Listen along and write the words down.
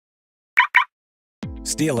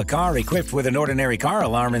Steal a car equipped with an ordinary car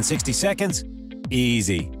alarm in 60 seconds?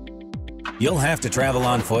 Easy. You'll have to travel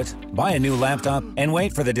on foot, buy a new laptop, and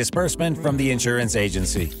wait for the disbursement from the insurance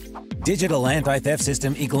agency. Digital Anti-Theft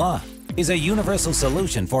System IGLA is a universal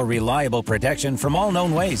solution for reliable protection from all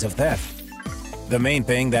known ways of theft. The main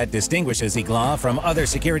thing that distinguishes IGLA from other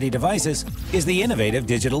security devices is the innovative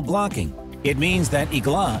digital blocking. It means that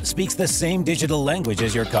IGLA speaks the same digital language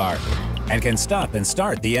as your car and can stop and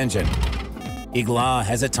start the engine. IGLA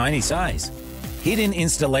has a tiny size, hidden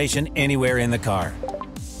installation anywhere in the car,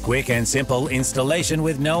 quick and simple installation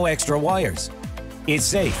with no extra wires. It's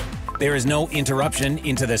safe. There is no interruption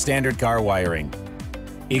into the standard car wiring.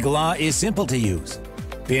 IGLA is simple to use.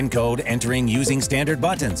 PIN code entering using standard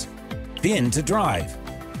buttons. PIN to drive.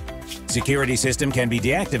 Security system can be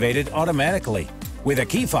deactivated automatically with a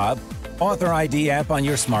key fob, Author ID app on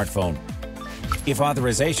your smartphone. If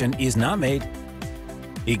authorization is not made,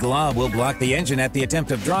 IGLA will block the engine at the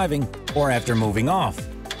attempt of driving or after moving off.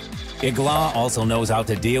 IGLA also knows how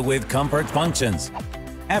to deal with comfort functions.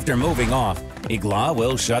 After moving off, IGLA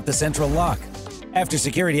will shut the central lock. After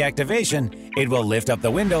security activation, it will lift up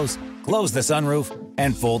the windows, close the sunroof,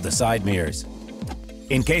 and fold the side mirrors.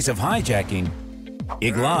 In case of hijacking,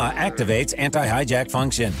 IGLA activates anti-hijack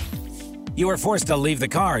function. You are forced to leave the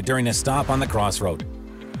car during a stop on the crossroad.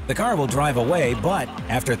 The car will drive away, but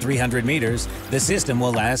after 300 meters, the system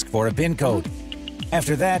will ask for a PIN code.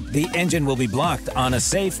 After that, the engine will be blocked on a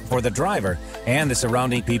safe for the driver and the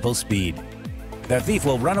surrounding people's speed. The thief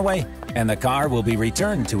will run away, and the car will be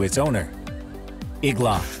returned to its owner.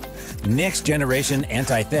 IGLA, next-generation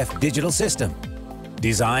anti-theft digital system.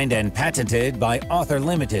 Designed and patented by Author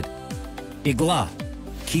Limited. IGLA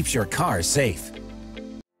keeps your car safe.